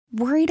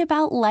Worried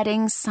about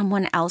letting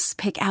someone else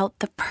pick out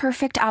the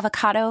perfect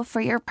avocado for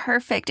your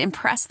perfect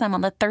impress them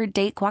on the third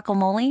date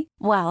guacamole?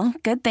 Well,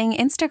 good thing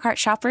Instacart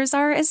shoppers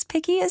are as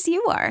picky as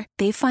you are.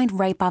 They find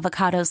ripe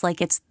avocados like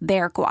it's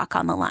their guac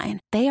on the line.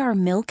 They are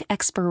milk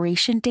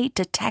expiration date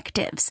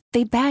detectives.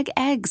 They bag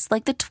eggs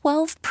like the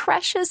 12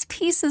 precious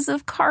pieces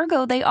of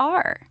cargo they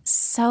are.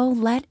 So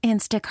let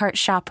Instacart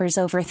shoppers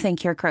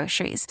overthink your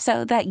groceries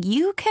so that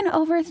you can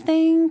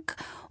overthink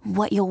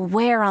what you'll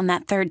wear on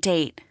that third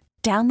date.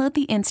 Download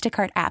the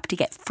Instacart app to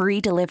get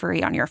free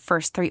delivery on your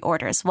first 3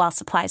 orders while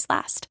supplies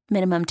last.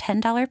 Minimum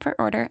 $10 per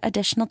order.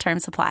 Additional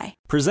terms apply.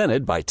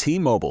 Presented by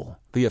T-Mobile,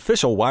 the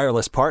official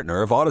wireless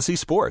partner of Odyssey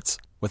Sports.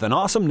 With an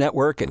awesome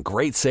network and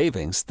great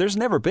savings, there's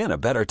never been a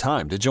better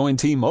time to join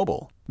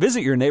T-Mobile. Visit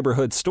your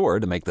neighborhood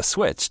store to make the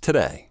switch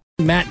today.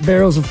 Matt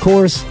Barrows, of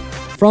course,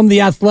 from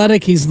The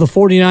Athletic. He's the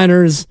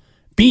 49ers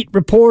beat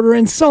reporter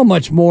and so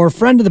much more.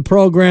 Friend of the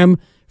program,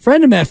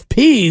 friend of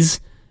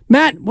FP's.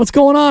 Matt, what's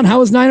going on? How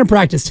was Niner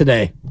practice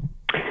today?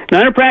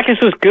 Niner practice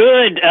was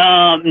good.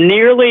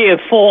 Nearly a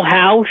full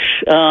house.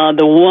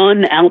 The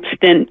one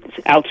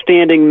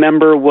outstanding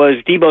member was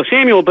Deebo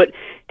Samuel, but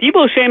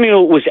Deebo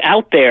Samuel was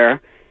out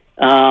there.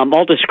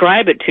 I'll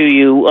describe it to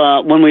you.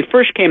 When we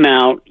first came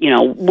out,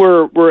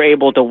 we're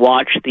able to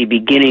watch the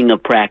beginning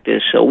of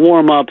practice, so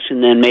warm-ups,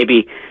 and then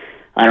maybe,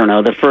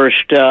 the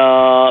first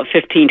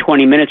 15,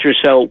 20 minutes or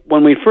so.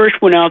 When we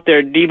first went out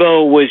there,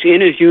 Deebo was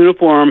in his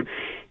uniform,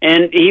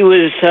 and he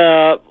was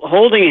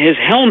holding his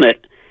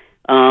helmet,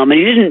 and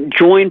he didn't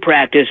join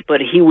practice,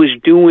 but he was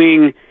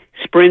doing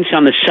sprints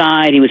on the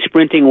side. He was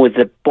sprinting with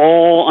the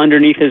ball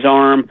underneath his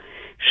arm.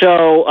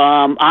 So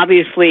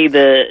obviously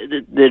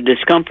the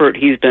discomfort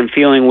he's been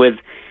feeling with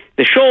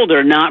the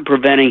shoulder not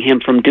preventing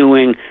him from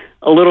doing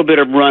a little bit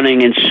of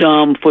running and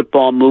some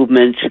football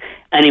movements.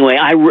 Anyway,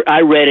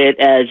 I read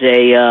it as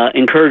a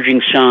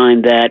encouraging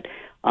sign that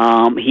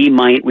he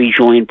might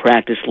rejoin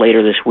practice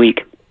later this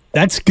week.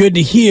 That's good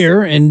to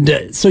hear.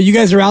 And so you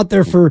guys are out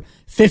there for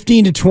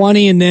 15 to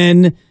 20, and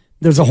then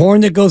there's a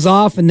horn that goes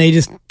off, and they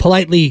just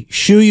politely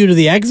shoo you to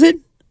the exit?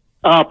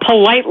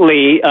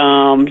 Politely,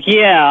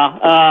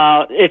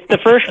 yeah. It's the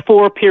first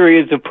 4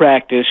 periods of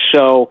practice,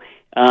 so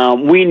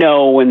we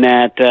know when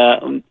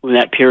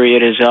that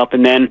period is up,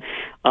 and then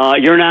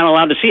you're not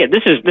allowed to see it.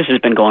 This has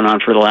been going on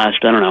for the last,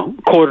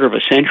 quarter of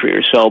a century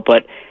or so,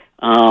 but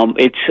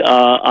it's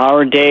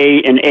our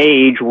day and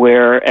age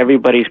where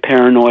everybody's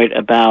paranoid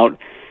about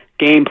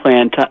game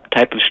plan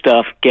type of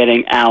stuff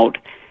getting out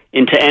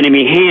into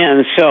enemy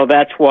hands, so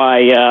that's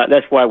why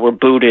we're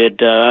booted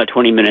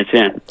 20 minutes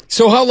in.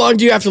 So how long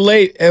do you have to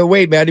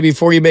wait, Matty,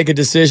 before you make a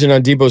decision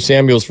on Deebo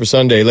Samuels for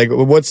Sunday? Like,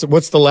 what's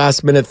the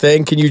last minute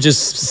thing? Can you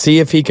just see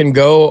if he can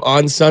go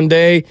on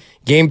Sunday,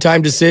 game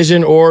time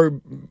decision, or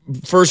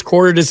first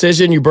quarter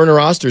decision, you burn a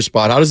roster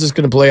spot? How is this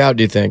going to play out,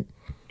 do you think?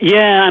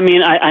 Yeah,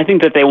 I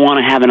think that they want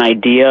to have an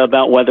idea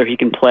about whether he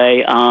can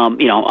play.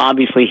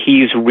 Obviously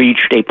he's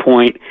reached a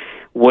point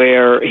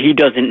where he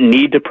doesn't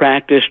need to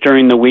practice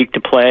during the week to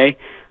play.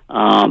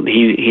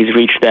 He's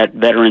reached that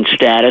veteran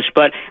status.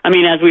 But,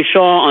 as we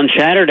saw on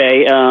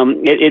Saturday,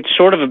 it's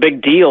sort of a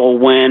big deal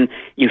when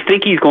you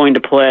think he's going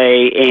to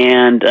play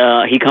and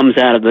he comes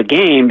out of the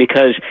game,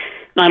 because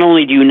not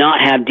only do you not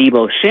have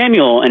Deebo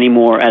Samuel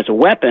anymore as a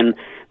weapon,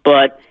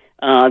 but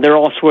there are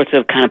all sorts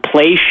of kind of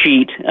play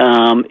sheet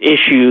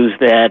issues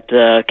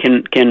that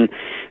can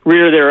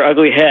rear their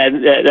ugly head.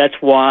 That's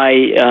why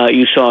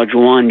you saw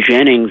Juwan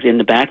Jennings in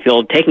the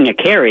backfield taking a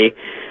carry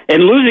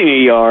and losing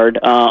a yard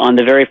on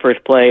the very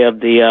first play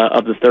of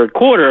the third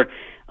quarter.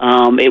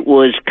 It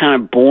was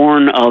kind of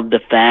born of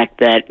the fact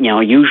that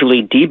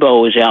usually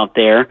Deebo is out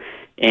there,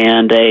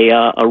 and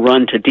a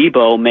run to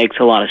Deebo makes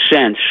a lot of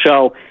sense.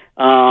 So.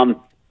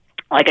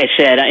 Like I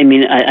said,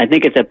 I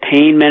think it's a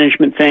pain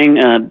management thing.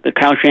 The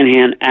Kyle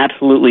Shanahan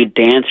absolutely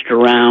danced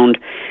around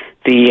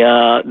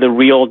the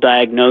real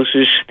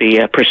diagnosis,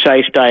 the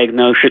precise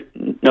diagnosis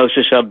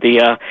of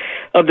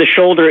the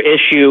shoulder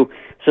issue.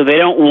 So they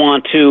don't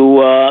want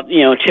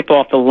to tip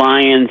off the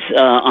Lions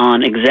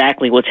on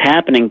exactly what's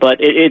happening. But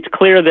it's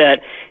clear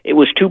that it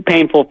was too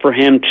painful for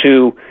him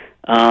to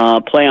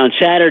play on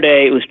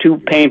Saturday. It was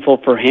too painful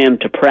for him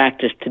to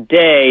practice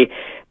today.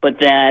 But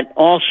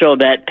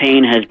that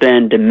pain has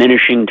been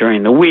diminishing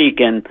during the week,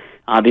 and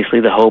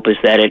obviously the hope is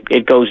that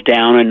it goes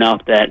down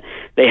enough that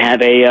they have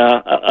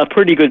a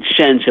pretty good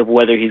sense of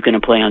whether he's going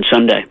to play on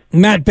Sunday.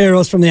 Matt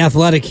Barrows from The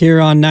Athletic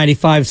here on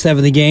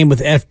 95.7 The Game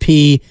with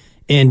FP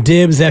and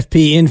Dibs.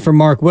 FP in for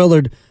Mark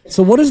Willard.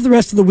 So what does the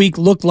rest of the week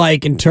look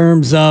like in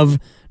terms of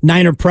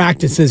Niner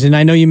practices? And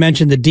I know you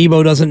mentioned that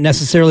Deebo doesn't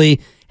necessarily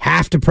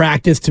have to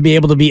practice to be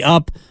able to be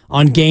up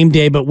on game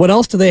day, but what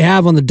else do they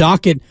have on the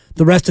docket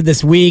the rest of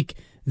this week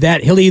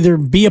that he'll either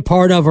be a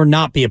part of or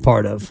not be a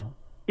part of?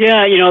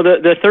 Yeah,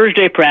 the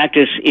Thursday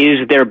practice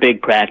is their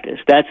big practice.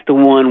 That's the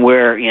one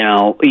where,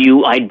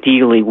 you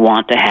ideally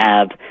want to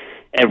have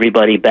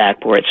everybody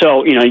back for it.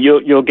 So,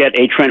 you'll get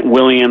a Trent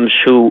Williams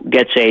who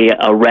gets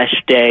a rest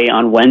day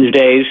on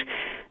Wednesdays.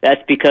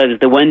 that's because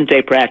the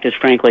Wednesday practice,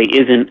 frankly,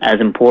 isn't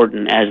as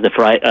important as the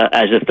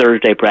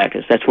Thursday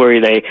practice. That's where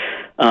they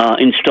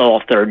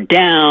install third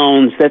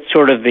downs. That's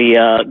sort of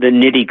the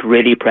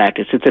nitty-gritty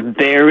practice. It's a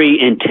very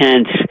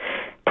intense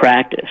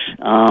practice.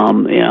 A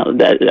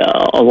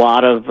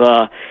lot of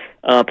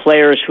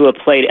players who have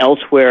played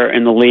elsewhere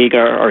in the league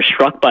are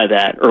struck by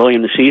that early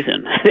in the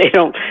season.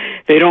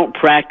 They don't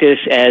practice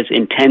as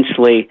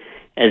intensely,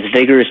 as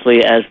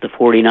vigorously as the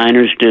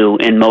 49ers do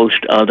in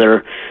most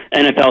other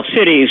NFL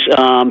cities.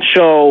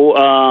 So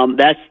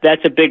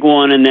that's a big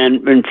one. And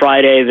then on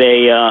Friday,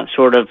 they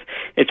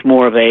it's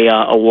more of a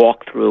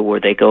walkthrough where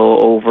they go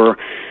over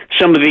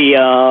some of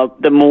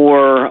the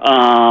more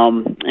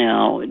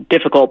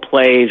difficult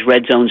plays,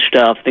 red zone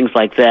stuff, things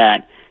like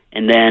that.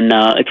 And then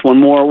it's one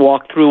more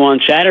walkthrough on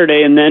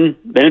Saturday, and then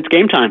it's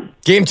game time.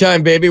 Game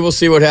time, baby. We'll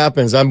see what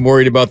happens. I'm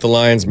worried about the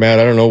Lions, Matt.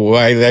 I don't know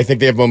why. I think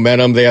they have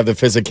momentum. They have the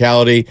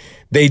physicality.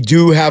 They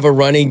do have a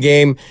running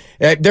game.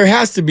 There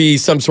has to be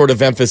some sort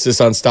of emphasis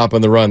on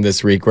stopping the run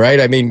this week, right?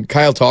 I mean,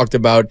 Kyle talked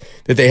about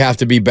that they have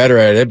to be better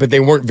at it, but they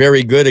weren't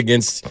very good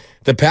against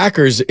the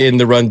Packers in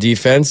the run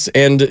defense.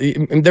 And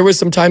there was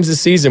some times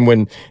this season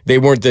when they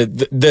weren't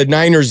the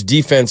Niners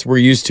defense we're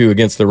used to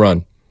against the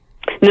run.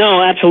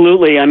 No,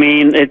 absolutely. I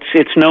mean,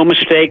 it's no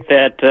mistake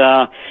that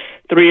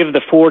 3 of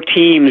the 4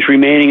 teams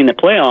remaining in the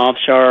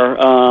playoffs are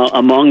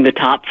among the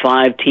top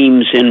 5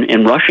 teams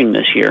in rushing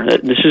this year.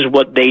 This is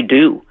what they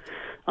do.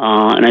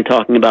 And I'm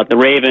talking about the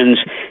Ravens,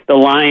 the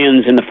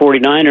Lions, and the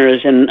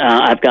 49ers. And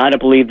I've got to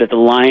believe that the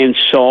Lions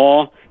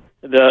saw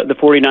the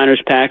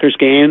 49ers-Packers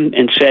game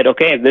and said,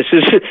 okay, this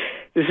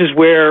is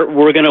where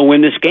we're going to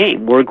win this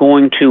game. We're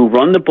going to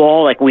run the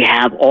ball like we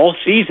have all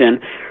season.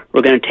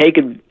 We're going to take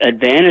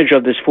advantage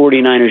of this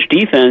 49ers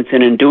defense,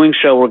 and in doing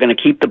so, we're going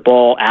to keep the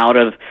ball out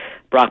of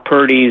Brock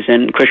Purdy's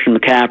and Christian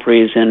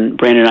McCaffrey's and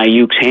Brandon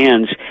Ayuk's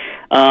hands.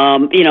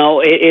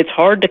 It's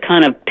hard to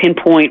kind of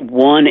pinpoint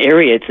one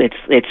area.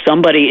 It's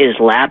somebody is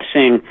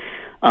lapsing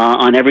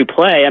on every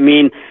play. I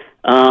mean,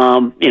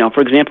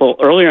 for example,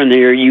 earlier in the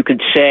year, you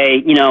could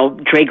say,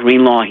 Dre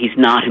Greenlaw, he's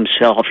not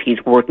himself.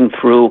 He's working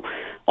through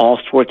all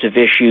sorts of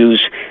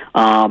issues.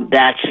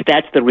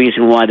 That's the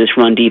reason why this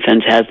run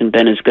defense hasn't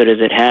been as good as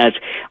it has.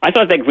 I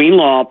thought that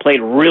Greenlaw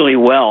played really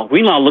well.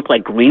 Greenlaw looked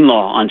like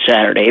Greenlaw on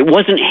Saturday. It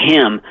wasn't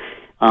him.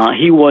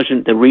 He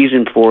wasn't the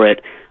reason for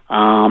it.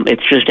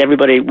 It's just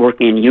everybody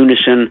working in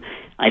unison.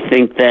 I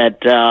think that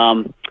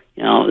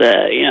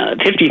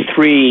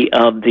 53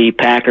 of the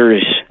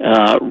Packers'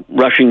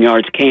 rushing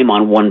yards came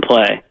on one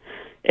play,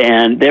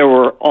 and there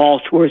were all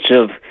sorts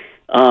of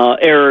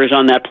errors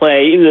on that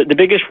play. The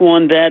biggest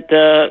one, that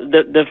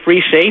the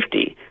free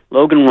safety,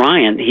 Logan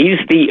Ryan, he's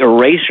the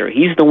eraser.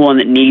 He's the one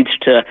that needs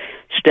to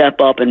step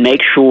up and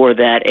make sure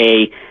that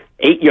a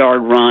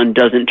 8-yard run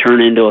doesn't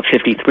turn into a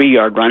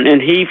 53-yard run.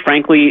 And he,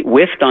 frankly,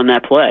 whiffed on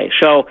that play.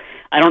 So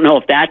I don't know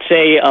if that's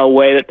a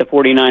way that the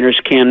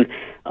 49ers can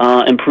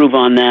improve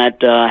on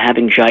that.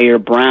 Having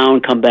Jair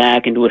Brown come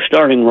back into a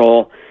starting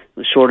role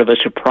was sort of a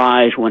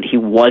surprise when he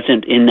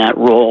wasn't in that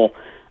role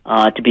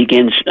to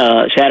begin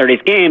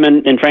Saturday's game,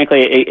 and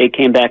frankly, it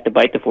came back to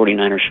bite the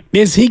 49ers.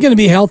 Is he going to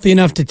be healthy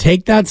enough to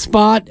take that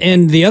spot?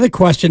 And the other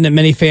question that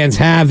many fans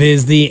have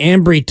is the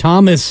Ambry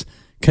Thomas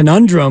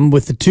conundrum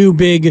with the 2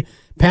 big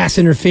pass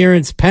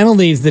interference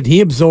penalties that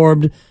he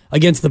absorbed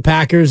against the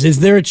Packers.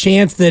 Is there a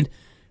chance that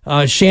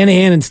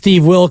Shanahan and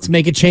Steve Wilks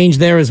make a change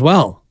there as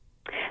well?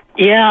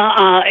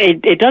 Yeah,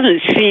 it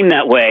doesn't seem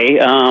that way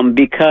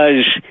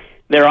because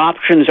their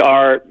options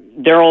are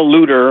Darrell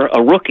Luter,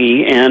 a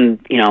rookie, and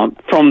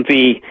from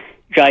the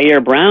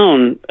Jair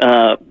Brown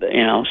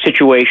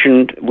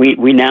situation,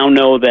 we now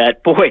know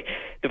that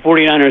the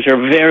 49ers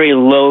are very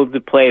loath to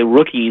play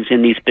rookies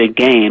in these big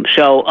games.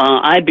 So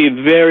I'd be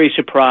very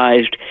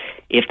surprised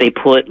if they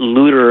put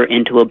Luter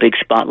into a big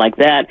spot like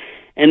that.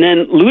 And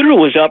then Luter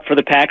was up for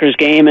the Packers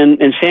game,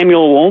 and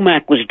Samuel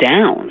Womack was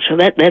down. So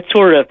that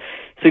sort of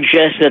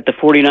suggests that the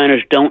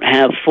 49ers don't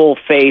have full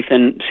faith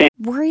in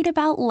Worried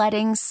about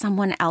letting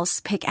someone else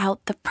pick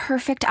out the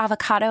perfect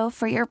avocado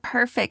for your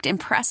perfect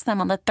impress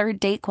them on the third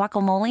date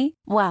guacamole?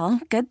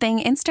 Well, good thing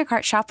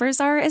Instacart shoppers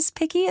are as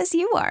picky as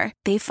you are.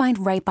 They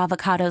find ripe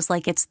avocados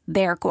like it's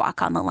their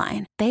guac on the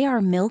line. They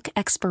are milk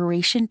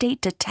expiration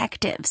date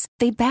detectives.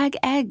 They bag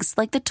eggs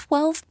like the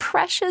 12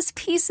 precious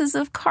pieces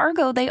of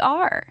cargo they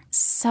are.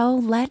 So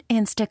let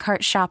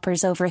Instacart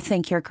shoppers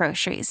overthink your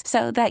groceries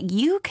so that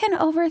you can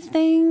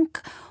overthink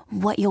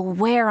what you'll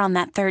wear on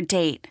that third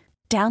date.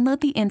 Download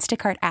the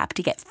Instacart app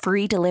to get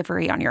free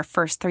delivery on your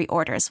first 3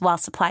 orders while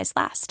supplies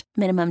last.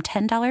 Minimum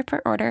 $10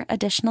 per order.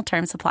 Additional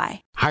terms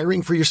apply.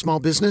 Hiring for your small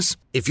business?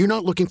 If you're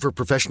not looking for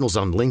professionals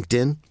on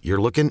LinkedIn, you're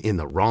looking in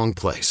the wrong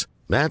place.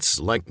 That's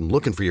like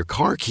looking for your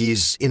car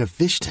keys in a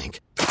fish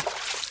tank.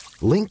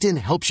 LinkedIn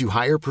helps you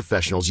hire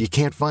professionals you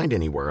can't find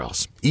anywhere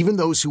else, even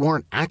those who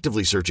aren't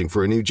actively searching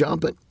for a new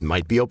job but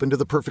might be open to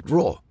the perfect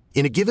role.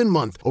 In a given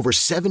month, over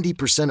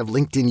 70% of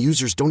LinkedIn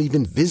users don't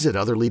even visit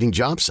other leading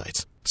job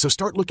sites. So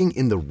start looking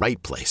in the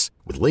right place.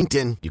 With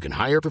LinkedIn, you can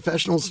hire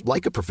professionals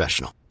like a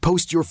professional.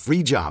 Post your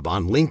free job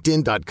on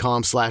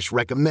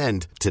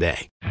linkedin.com/recommend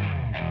today.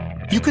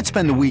 You could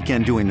spend the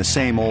weekend doing the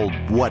same old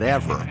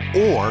whatever,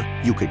 or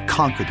you could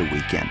conquer the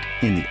weekend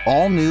in the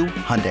all-new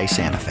Hyundai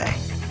Santa Fe.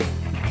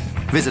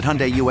 Visit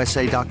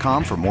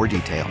HyundaiUSA.com for more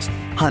details.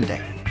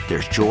 Hyundai,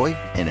 there's joy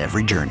in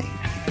every journey.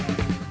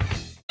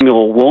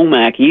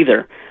 Womack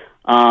either.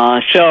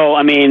 So,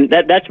 I mean,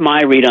 that's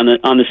my read on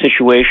the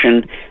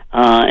situation,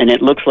 and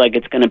it looks like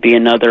it's going to be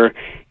another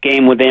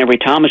game with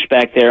Ambry Thomas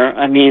back there.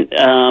 I mean,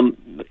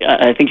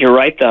 I think you're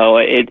right, though.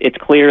 It's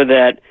clear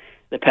that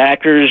the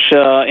Packers,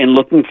 in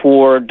looking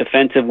for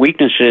defensive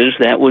weaknesses,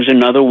 that was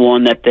another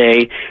one that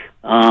they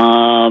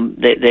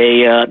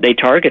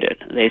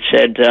targeted. They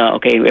said,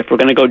 okay, if we're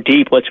going to go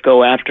deep, let's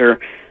go after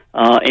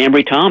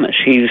Ambry Thomas.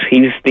 He's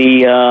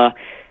the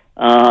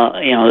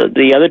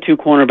the other two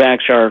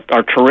cornerbacks are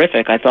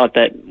terrific. I thought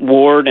that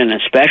Ward and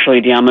especially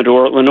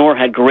Diamador Lenore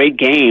had great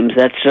games.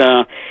 That's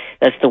the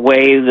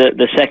way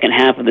the second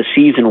half of the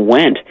season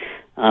went.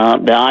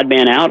 The odd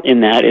man out in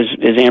that is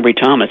Ambry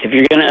Thomas. If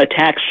you're going to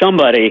attack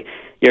somebody,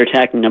 you're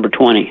attacking number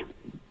 20.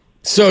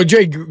 So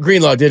Jay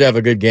Greenlaw did have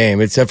a good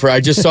game, except for I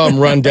just saw him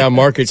run down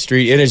Market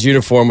Street in his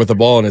uniform with the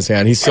ball in his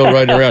hand. He's still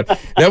running around.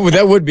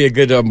 That would be a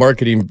good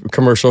marketing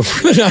commercial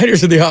for the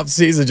Niners in the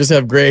offseason. Just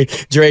have Dre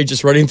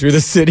just running through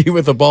the city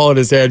with the ball in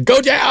his hand.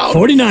 Go down!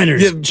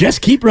 49ers,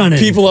 just keep running.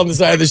 People on the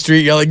side of the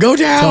street yelling, go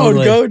down,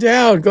 totally. Go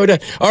down, go down.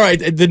 All right,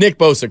 the Nick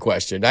Bosa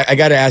question. I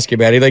got to ask you,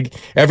 Matty. Like,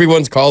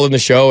 everyone's calling the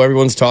show.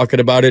 Everyone's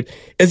talking about it.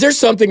 Is there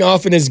something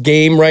off in his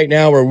game right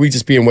now, or are we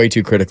just being way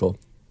too critical?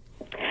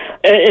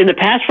 In the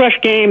pass rush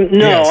game,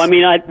 no. Yes. I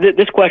mean,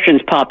 this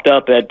question's popped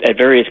up at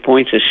various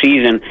points this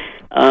season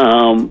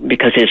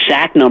because his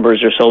sack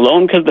numbers are so low,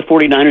 and because the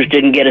 49ers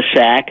didn't get a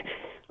sack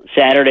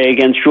Saturday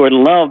against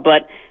Jordan Love.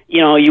 But,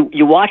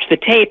 you watch the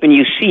tape and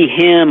you see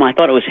him. I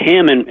thought it was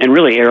him and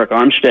really Eric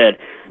Armstead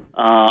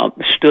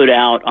stood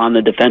out on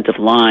the defensive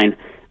line.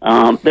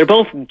 They're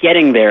both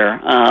getting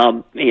there.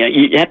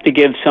 You have to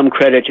give some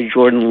credit to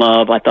Jordan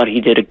Love. I thought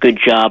he did a good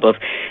job of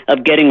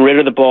getting rid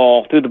of the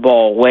ball, threw the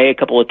ball away a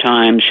couple of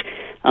times,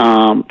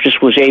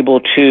 just was able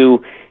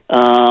to,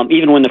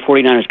 even when the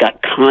 49ers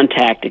got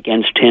contact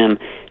against him,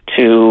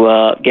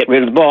 to get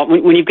rid of the ball.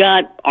 When you've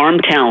got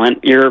arm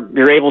talent,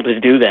 you're able to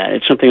do that.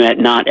 It's something that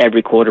not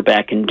every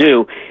quarterback can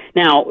do.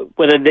 Now,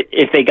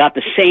 if they got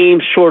the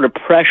same sort of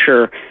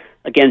pressure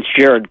against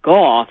Jared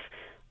Goff,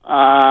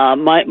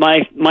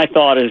 my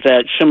thought is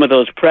that some of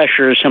those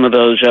pressures, some of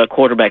those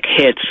quarterback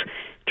hits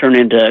turn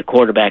into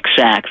quarterback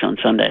sacks on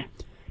Sunday.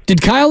 Did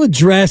Kyle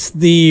address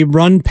the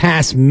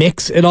run-pass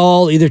mix at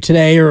all, either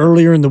today or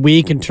earlier in the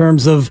week, in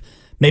terms of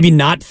maybe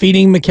not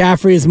feeding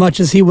McCaffrey as much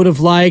as he would have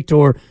liked,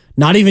 or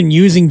not even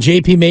using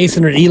J.P.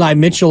 Mason or Eli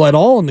Mitchell at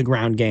all in the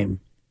ground game?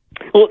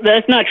 Well,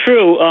 that's not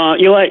true.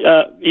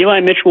 Eli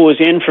Mitchell was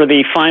in for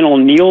the final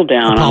kneel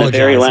down on the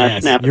very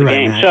last snap of the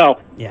game. Matt. So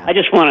yeah. I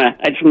just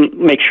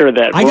make sure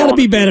that I got to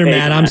be better,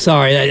 Matt. I'm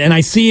sorry, and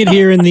I see it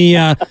here in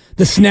the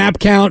snap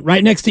count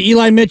right next to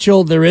Eli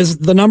Mitchell. There is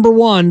the number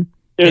one.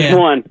 There's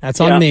one. That's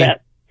on me.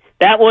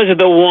 That was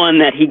the one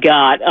that he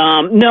got.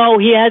 No,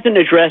 he hasn't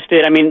addressed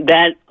it. I mean,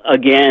 that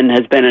again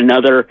has been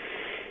another.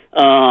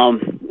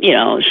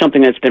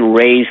 Something that's been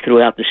raised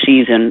throughout the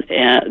season.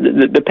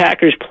 The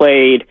Packers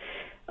played.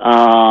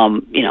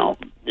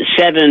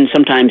 7,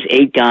 sometimes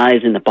 8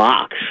 guys in the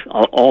box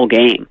all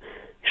game.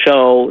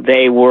 So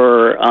they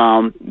were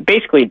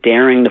basically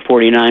daring the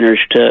 49ers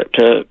to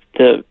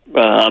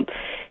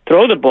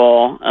throw the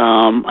ball.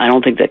 I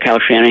don't think that Kyle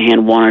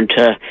Shanahan wanted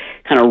to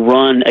kind of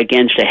run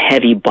against a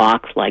heavy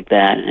box like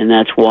that, and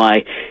that's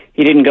why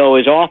he didn't go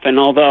as often.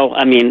 Although,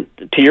 I mean,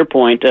 to your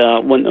point,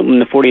 when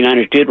the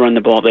 49ers did run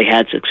the ball, they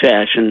had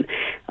success. And,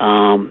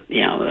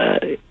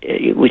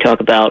 we talk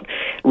about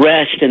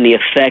rest and the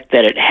effect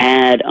that it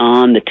had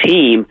on the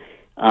team.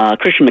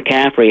 Christian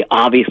McCaffrey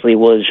obviously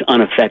was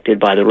unaffected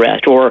by the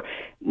rest, or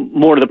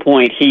more to the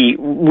point, he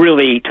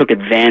really took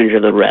advantage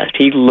of the rest.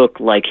 He looked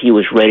like he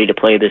was ready to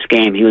play this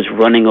game. He was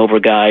running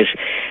over guys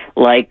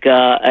like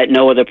at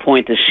no other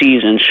point this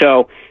season.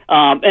 So,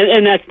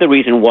 and that's the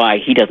reason why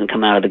he doesn't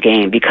come out of the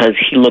game, because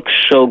he looks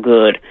so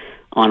good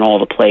on all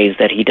the plays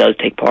that he does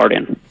take part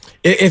in.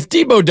 If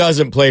Deebo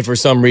doesn't play for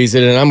some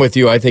reason, and I'm with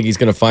you, I think he's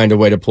going to find a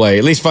way to play,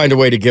 at least find a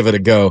way to give it a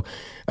go.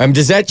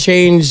 Does that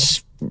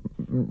change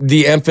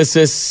the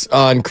emphasis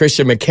on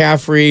Christian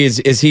McCaffrey?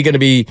 Is he going to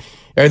be?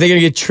 Are they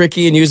going to get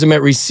tricky and use him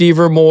at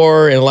receiver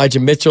more, and Elijah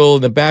Mitchell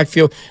in the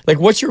backfield? Like,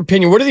 what's your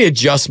opinion? What are the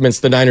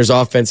adjustments the Niners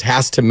offense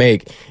has to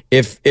make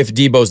if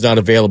Deebo's not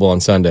available on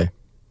Sunday?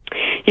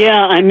 Yeah,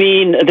 I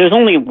mean, there's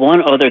only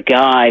one other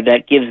guy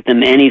that gives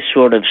them any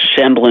sort of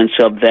semblance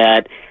of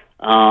that,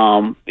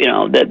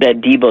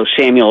 that Deebo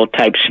Samuel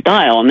type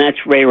style, and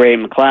that's Ray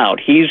McLeod.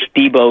 He's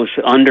Deebo's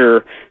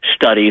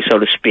understudy, so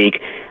to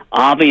speak.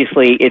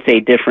 Obviously, it's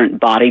a different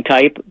body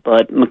type,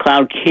 but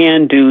McLeod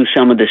can do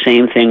some of the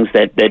same things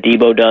that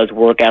Deebo does,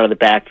 work out of the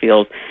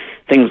backfield,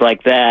 things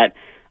like that.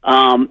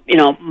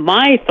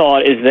 My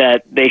thought is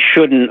that they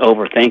shouldn't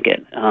overthink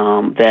it.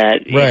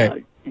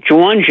 Right.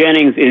 Juwan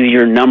Jennings is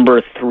your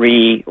number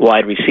 3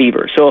 wide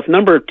receiver. So if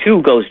number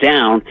 2 goes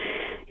down,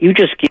 you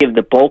just give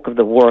the bulk of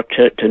the work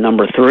to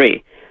number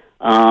 3.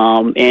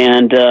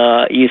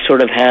 You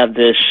sort of have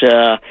this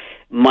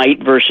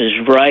might versus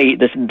right,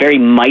 this very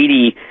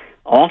mighty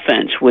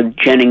offense with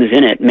Jennings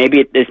in it.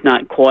 Maybe it's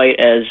not quite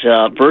as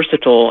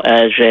versatile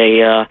as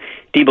a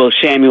Deebo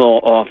Samuel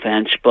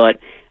offense, but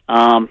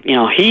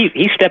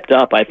he stepped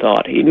up, I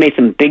thought. He made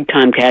some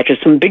big-time catches,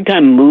 some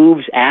big-time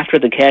moves after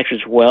the catch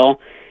as well.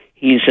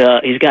 He's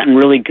gotten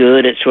really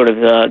good at sort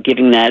of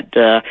giving that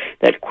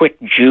quick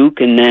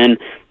juke and then,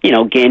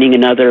 gaining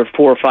another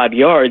 4 or 5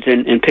 yards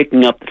and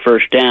picking up the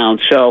first down.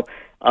 So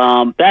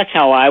that's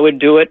how I would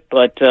do it.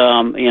 But,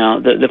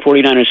 the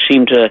 49ers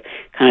seem to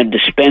kind of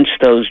dispense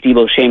those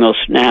Deebo Samuel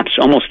snaps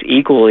almost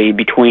equally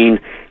between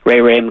Ray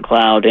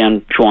McLeod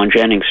and Juwan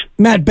Jennings.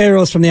 Matt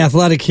Barrows from The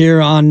Athletic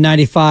here on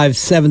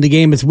 95.7 The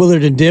Game. It's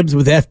Willard and Dibs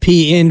with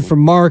FP in for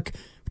Mark.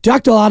 We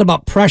talked a lot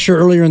about pressure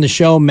earlier in the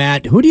show,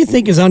 Matt. Who do you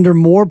think is under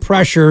more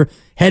pressure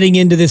heading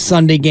into this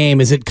Sunday game?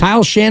 Is it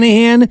Kyle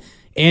Shanahan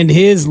and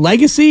his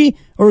legacy,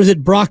 or is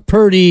it Brock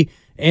Purdy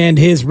and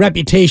his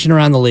reputation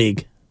around the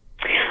league?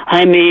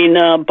 I mean,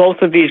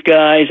 both of these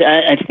guys,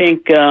 I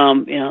think,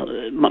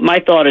 my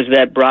thought is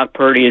that Brock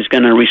Purdy is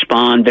going to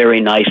respond very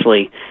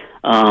nicely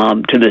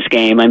to this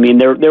game. I mean,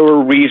 there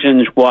were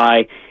reasons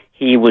why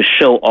he was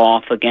so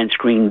off against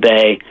Green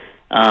Bay.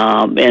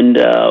 When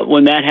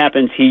that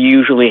happens, he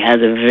usually has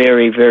a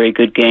very, very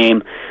good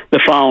game the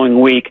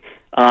following week.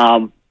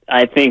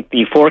 I think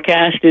the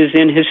forecast is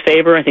in his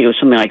favor. I think it was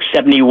something like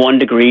 71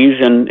 degrees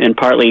and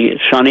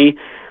partly sunny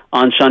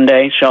on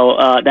Sunday.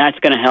 So that's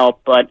going to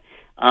help. But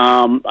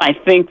I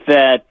think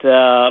that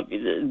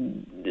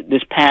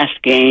this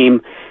past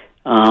game,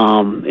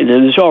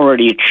 there's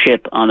already a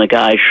chip on the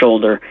guy's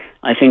shoulder.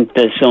 I think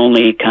this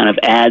only kind of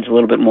adds a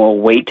little bit more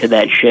weight to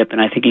that chip,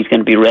 and I think he's going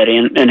to be ready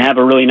and have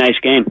a really nice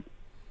game.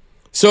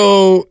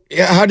 So,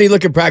 how did he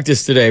look at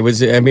practice today?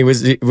 Was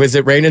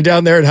it raining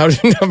down there? And how did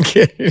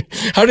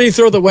he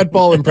throw the wet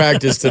ball in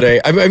practice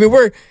today? I mean,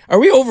 are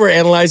we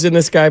overanalyzing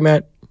this guy,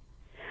 Matt?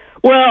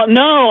 Well,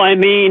 no. I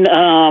mean,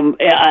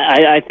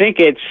 I think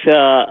it's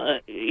a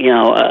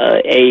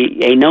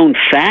known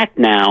fact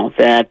now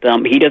that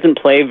he doesn't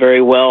play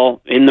very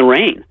well in the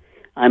rain.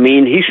 I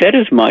mean, he said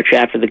as much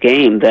after the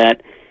game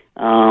that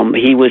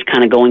he was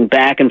kind of going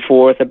back and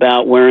forth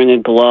about wearing a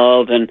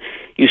glove, and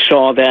you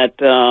saw that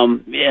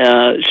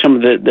some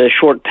of the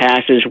short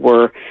passes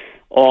were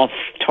off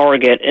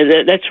target.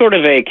 That's sort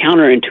of a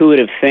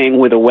counterintuitive thing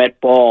with a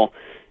wet ball.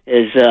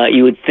 Is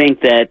you would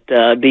think that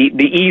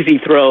the easy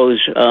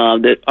throws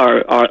that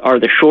are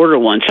the shorter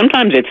ones.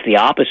 Sometimes it's the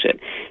opposite,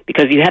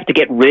 because you have to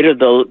get rid of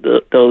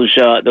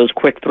those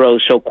quick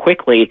throws so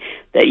quickly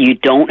that you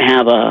don't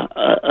have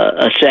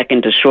a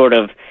second to sort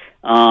of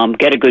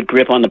get a good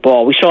grip on the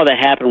ball. We saw that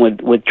happen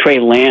with Trey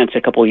Lance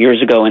a couple of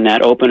years ago in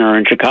that opener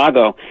in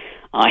Chicago.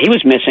 He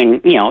was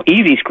missing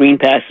easy screen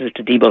passes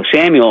to Deebo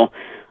Samuel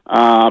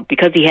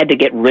because he had to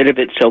get rid of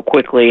it so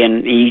quickly,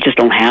 and you just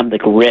don't have the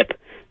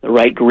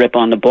right grip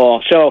on the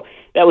ball. So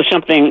that was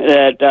something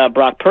that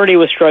Brock Purdy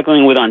was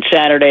struggling with on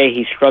Saturday.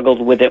 He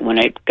struggled with it when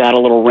it got a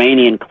little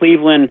rainy in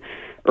Cleveland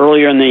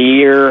earlier in the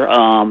year.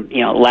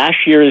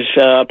 Last year's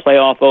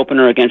playoff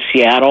opener against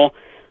Seattle,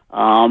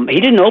 he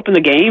didn't open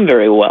the game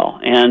very well.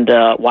 And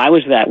why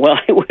was that? Well,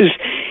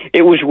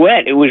 it was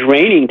wet. It was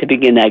raining to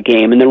begin that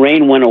game, and the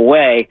rain went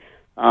away.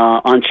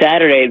 On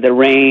Saturday, the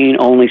rain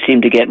only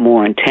seemed to get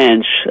more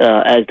intense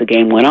as the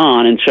game went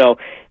on, and so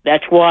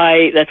that's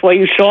why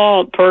you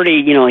saw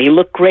Purdy. He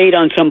looked great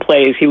on some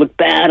plays. He looked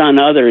bad on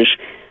others.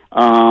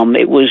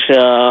 It was,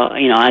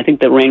 I think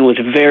the rain was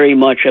very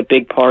much a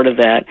big part of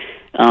that,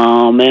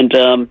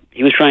 and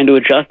he was trying to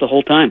adjust the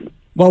whole time.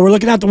 Well, we're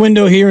looking out the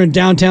window here in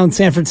downtown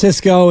San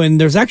Francisco, and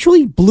there's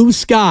actually blue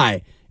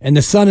sky, and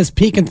the sun is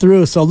peeking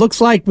through, so it looks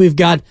like we've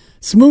got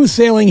smooth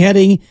sailing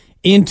heading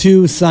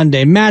into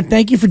Sunday. Matt,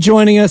 thank you for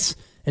joining us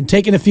and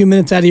taking a few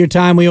minutes out of your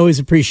time. We always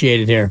appreciate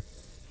it here.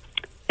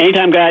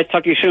 Anytime, guys.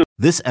 Talk to you soon.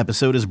 This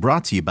episode is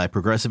brought to you by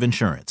Progressive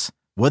Insurance.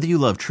 Whether you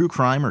love true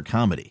crime or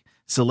comedy,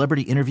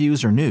 celebrity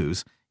interviews or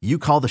news, you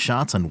call the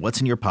shots on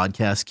what's in your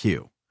podcast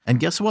queue. And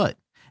guess what?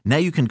 Now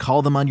you can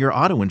call them on your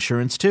auto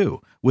insurance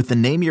too with the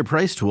Name Your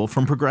Price tool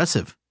from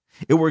Progressive.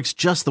 It works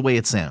just the way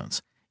it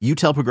sounds. You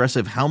tell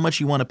Progressive how much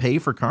you want to pay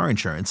for car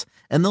insurance,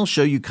 and they'll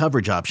show you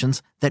coverage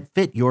options that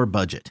fit your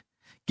budget.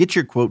 Get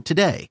your quote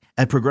today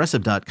at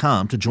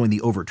Progressive.com to join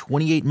the over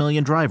 28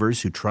 million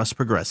drivers who trust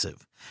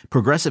Progressive.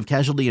 Progressive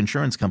Casualty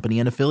Insurance Company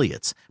and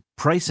Affiliates.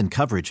 Price and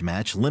coverage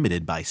match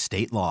limited by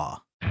state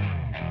law.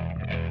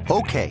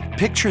 Okay,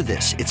 picture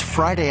this. It's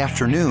Friday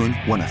afternoon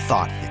when a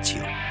thought hits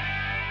you.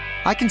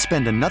 I can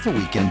spend another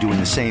weekend doing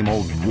the same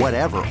old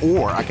whatever,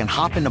 or I can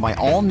hop into my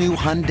all-new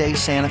Hyundai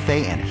Santa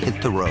Fe and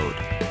hit the road.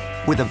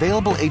 With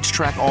available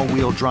H-Track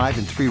all-wheel drive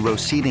and 3-row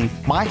seating,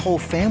 my whole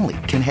family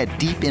can head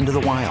deep into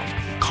the wild.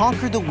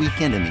 Conquer the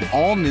weekend in the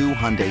all-new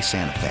Hyundai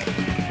Santa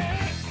Fe.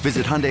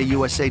 Visit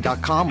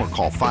HyundaiUSA.com or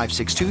call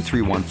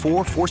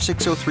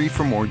 562-314-4603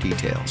 for more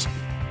details.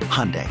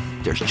 Hyundai,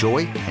 there's joy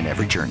in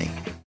every journey.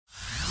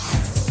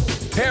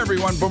 Hey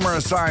everyone, Boomer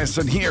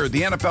Esiason here.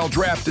 The NFL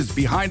Draft is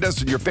behind us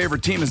and your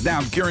favorite team is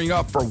now gearing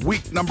up for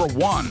week number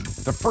 1.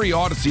 The free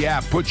Odyssey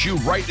app puts you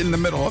right in the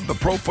middle of the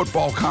pro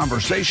football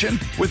conversation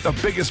with the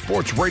biggest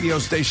sports radio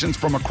stations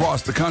from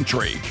across the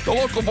country. The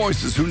local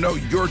voices who know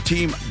your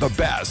team the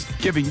best,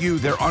 giving you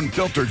their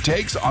unfiltered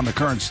takes on the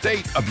current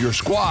state of your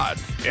squad.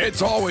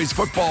 It's always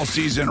football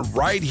season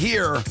right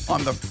here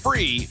on the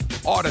free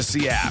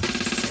Odyssey app.